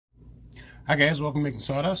Hi guys, welcome to Making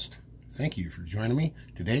Sawdust. Thank you for joining me.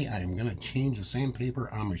 Today I am going to change the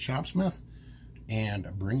sandpaper on my shopsmith and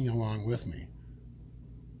bring you along with me.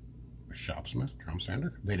 A shopsmith drum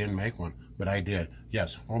sander? They didn't make one, but I did.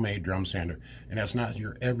 Yes, homemade drum sander. And that's not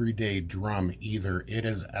your everyday drum either. It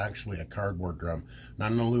is actually a cardboard drum,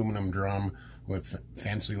 not an aluminum drum with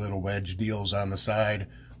fancy little wedge deals on the side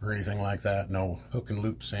or anything like that. No hook and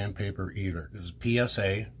loop sandpaper either. This is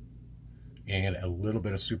PSA and a little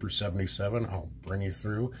bit of Super 77. I'll bring you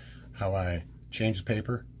through how I change the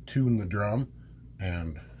paper, tune the drum,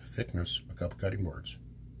 and thickness a couple cutting boards.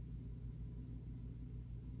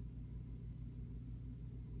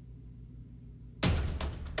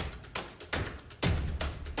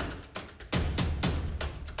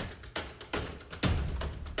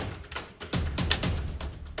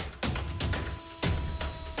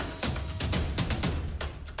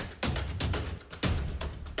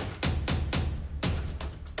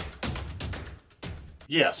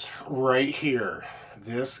 Yes, right here.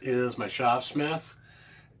 This is my shopsmith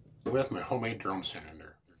with my homemade drum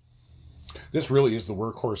sander. This really is the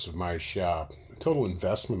workhorse of my shop. A total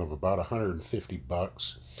investment of about 150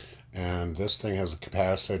 bucks. And this thing has a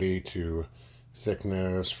capacity to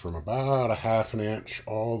thickness from about a ½ inch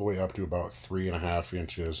all the way up to about 3.5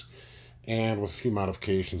 inches. And with a few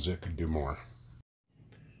modifications, it could do more.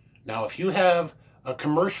 Now, if you have a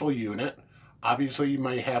commercial unit, obviously you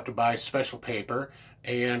might have to buy special paper,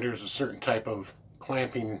 and there's a certain type of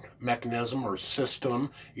clamping mechanism or system,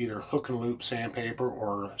 either hook and loop sandpaper,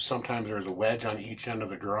 or sometimes there's a wedge on each end of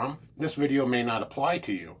the drum. This video may not apply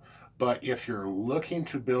to you, but if you're looking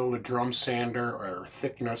to build a drum sander or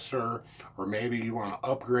thicknesser, or maybe you want to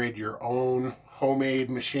upgrade your own homemade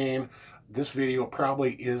machine, this video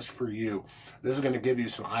probably is for you. This is going to give you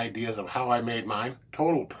some ideas of how I made mine.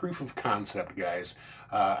 Total proof of concept, guys.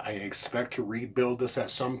 I expect to rebuild this at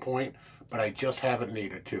some point, but I just haven't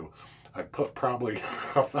needed to. I put probably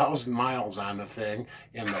 1,000 miles on the thing,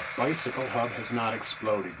 and the bicycle hub has not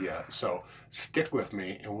exploded yet. So stick with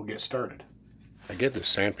me and we'll get started. I get this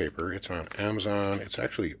sandpaper. It's on Amazon. It's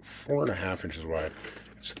actually 4.5 inches wide.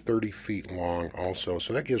 It's 30 feet long also,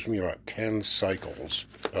 so that gives me about 10 cycles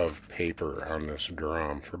of paper on this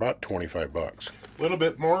drum for about 25 bucks. A little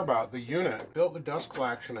bit more about the unit. Built the dust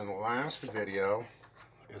collection in the last video.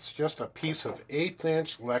 It's just a piece of 1/8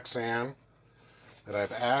 inch Lexan that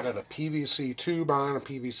I've added a PVC tube on, a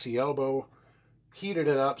PVC elbow, heated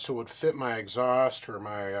it up so it would fit my exhaust or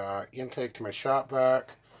my intake to my shop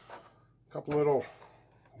vac. A couple little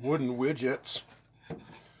wooden widgets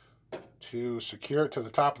to secure it to the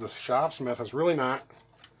top of the shopsmith. Is really not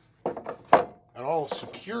at all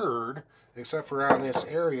secured except for on this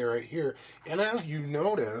area right here. And as you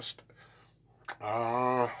noticed,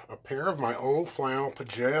 a pair of my old flannel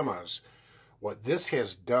pajamas. What this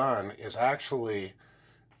has done is actually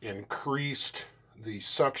increased the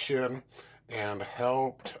suction and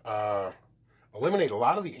helped eliminate a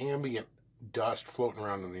lot of the ambient dust floating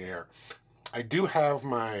around in the air. I do have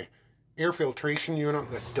my air filtration unit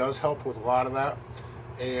that does help with a lot of that,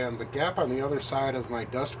 and the gap on the other side of my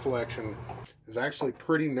dust collection is actually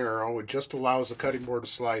pretty narrow. It just allows the cutting board to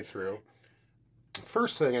slide through. The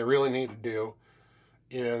first thing I really need to do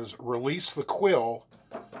is release the quill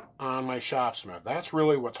on my shopsmith. That's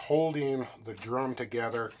really what's holding the drum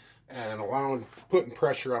together and putting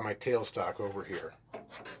pressure on my tailstock over here.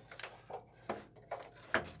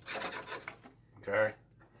 Okay.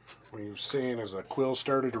 What you've seen is the quill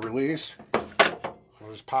started to release. I'll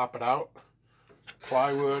just pop it out.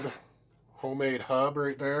 Plywood, homemade hub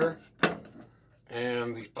right there.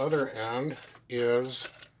 And the other end is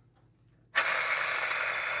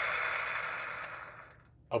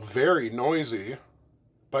a very noisy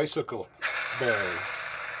bicycle bearing.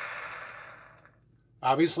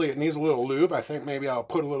 Obviously it needs a little lube. I think maybe I'll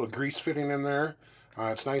put a little grease fitting in there.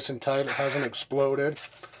 It's nice and tight. It hasn't exploded.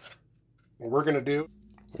 What we're going to do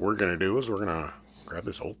is we're going to grab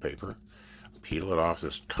this old paper, peel it off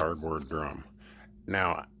this cardboard drum.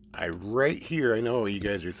 Now, right here, I know what you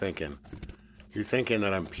guys are thinking. You're thinking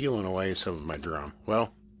that I'm peeling away some of my drum.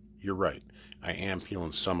 Well, you're right. I am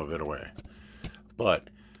peeling some of it away. But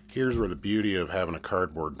here's where the beauty of having a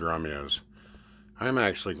cardboard drum is. I'm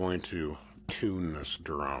actually going to tune this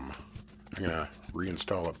drum. I'm going to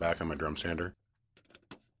reinstall it back on my drum sander.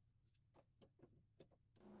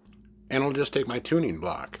 And I'll just take my tuning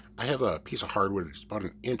block. I have a piece of hardwood that's about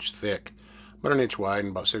 1 inch thick, about 1 inch wide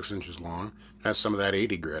and about 6 inches long. It has some of that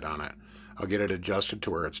 80 grit on it. I'll get it adjusted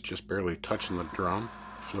to where it's just barely touching the drum,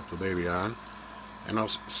 flip the baby on, and I'll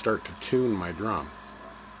start to tune my drum.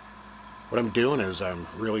 What I'm doing is I'm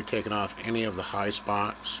really taking off any of the high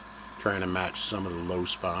spots, trying to match some of the low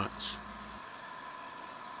spots.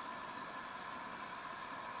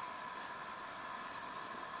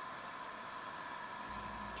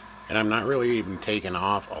 And I'm not really even taking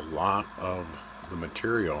off a lot of the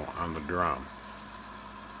material on the drum.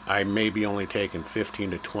 I may be only taking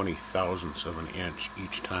 15 to 20 thousandths of an inch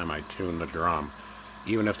each time I tune the drum.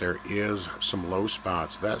 Even if there is some low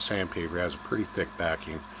spots, that sandpaper has a pretty thick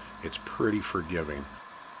backing. It's pretty forgiving.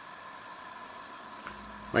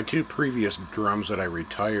 My two previous drums that I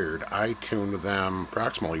retired, I tuned them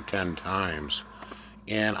approximately 10 times.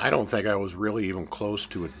 And I don't think I was really even close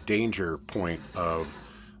to a danger point of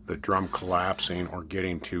the drum collapsing or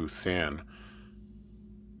getting too thin.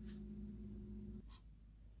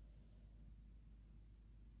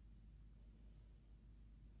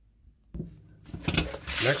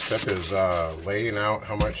 Next step is laying out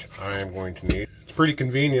how much I am going to need. It's pretty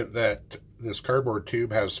convenient that this cardboard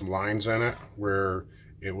tube has some lines in it where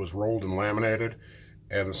it was rolled and laminated,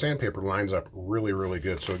 and the sandpaper lines up really, really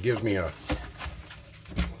good, so it gives me a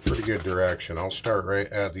pretty good direction. I'll start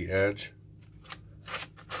right at the edge.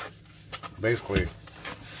 Basically,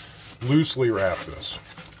 loosely wrap this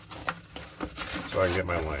so I can get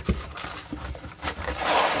my length.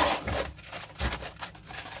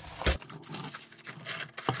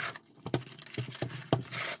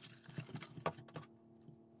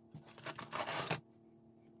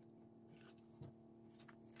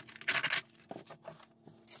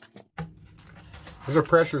 This is a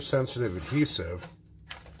pressure-sensitive adhesive,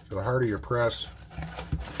 so the harder you press,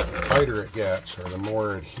 the tighter it gets, or the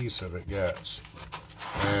more adhesive it gets.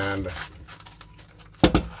 And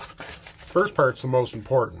first part's the most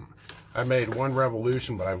important. I made one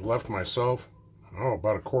revolution, but I've left myself,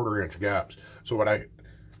 about a 1/4 inch gaps. So what I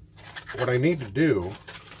need to do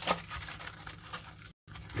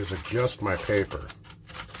is adjust my paper.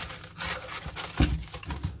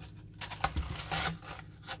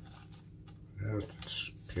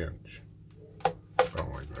 Just pinch.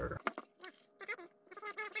 Don't like that.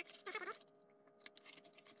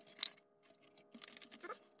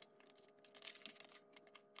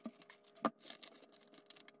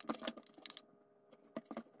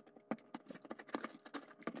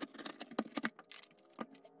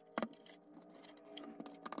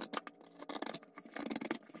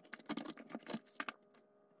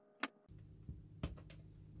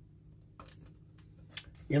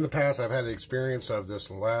 In the past, I've had the experience of this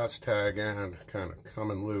last tag end kind of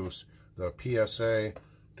coming loose. The PSA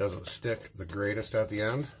doesn't stick the greatest at the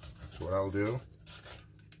end. So what I'll do,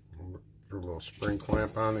 put a little spring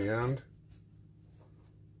clamp on the end.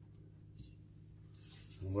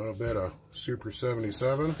 A little bit of Super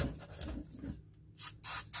 77.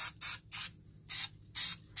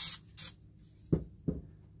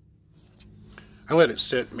 I let it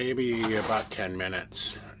sit maybe about 10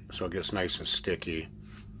 minutes so it gets nice and sticky.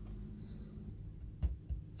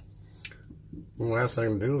 The last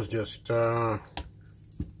thing to do is just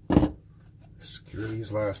secure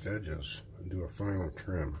these last edges and do a final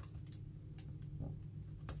trim.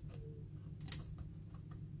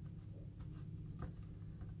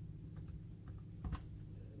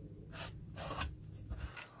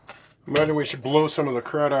 Imagine we should blow some of the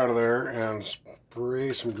crud out of there and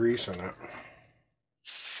spray some grease in it.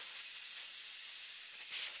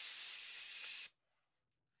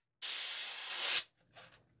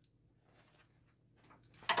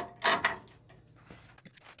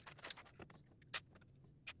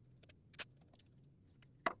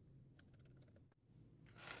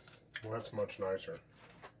 Well, that's much nicer.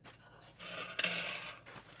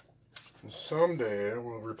 And someday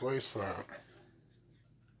we'll replace that.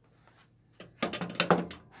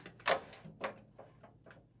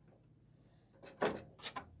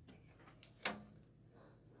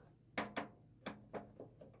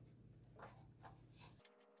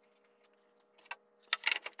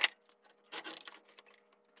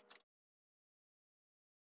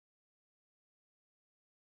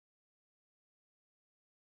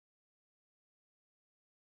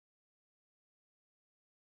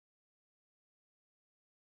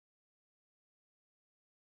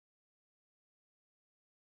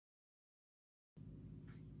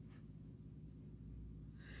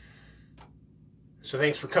 So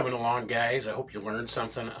thanks for coming along, guys. I hope you learned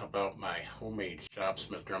something about my homemade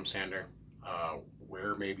Shopsmith drum sander,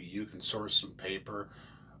 where maybe you can source some paper,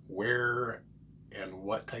 where and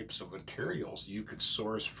what types of materials you could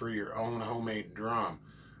source for your own homemade drum.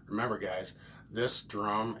 Remember, guys, this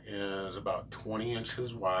drum is about 20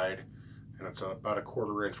 inches wide, and it's about a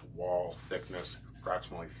 1/4 inch wall thickness,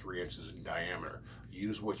 approximately 3 inches in diameter.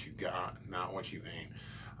 Use what you got, not what you ain't.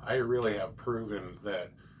 I really have proven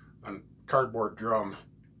that a cardboard drum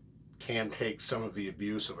can take some of the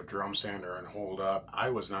abuse of a drum sander and hold up. I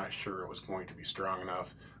was not sure it was going to be strong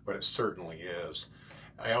enough, but it certainly is.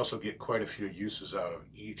 I also get quite a few uses out of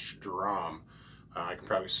each drum. I can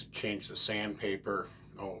probably change the sandpaper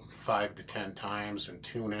 5 to 10 times and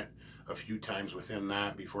tune it a few times within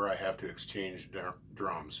that before I have to exchange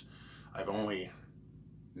drums. I've only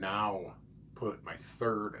now put my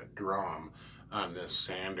 3rd drum on this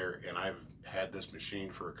sander, and I've had this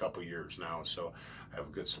machine for a couple years now, so I have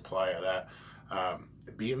a good supply of that.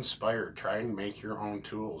 Be inspired. Try and make your own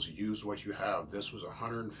tools. Use what you have. This was a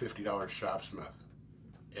 $150 shopsmith,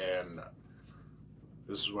 and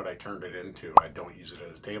this is what I turned it into. I don't use it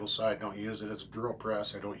as a table saw. I don't use it as a drill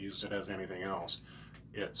press. I don't use it as anything else.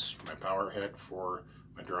 It's my power head for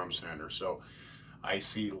my drum sander. So I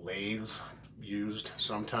see lathes used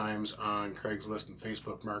sometimes on Craigslist and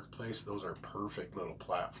Facebook Marketplace. Those are perfect little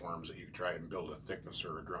platforms that you can try and build a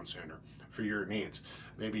thicknesser or a drum sander for your needs.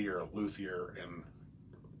 Maybe you're a luthier and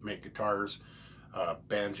make guitars,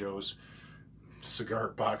 banjos, cigar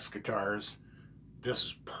box guitars. This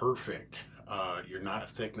is perfect. You're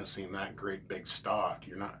not thicknessing that great big stock.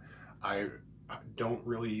 I don't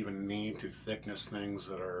really even need to thickness things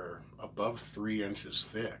that are above 3 inches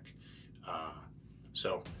thick.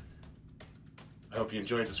 So I hope you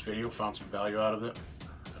enjoyed this video, found some value out of it.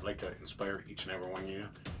 I'd like to inspire each and every one of you.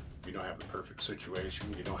 You don't have the perfect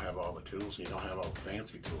situation, you don't have all the tools, and you don't have all the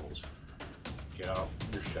fancy tools. Get out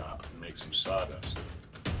your shop and make some sawdust.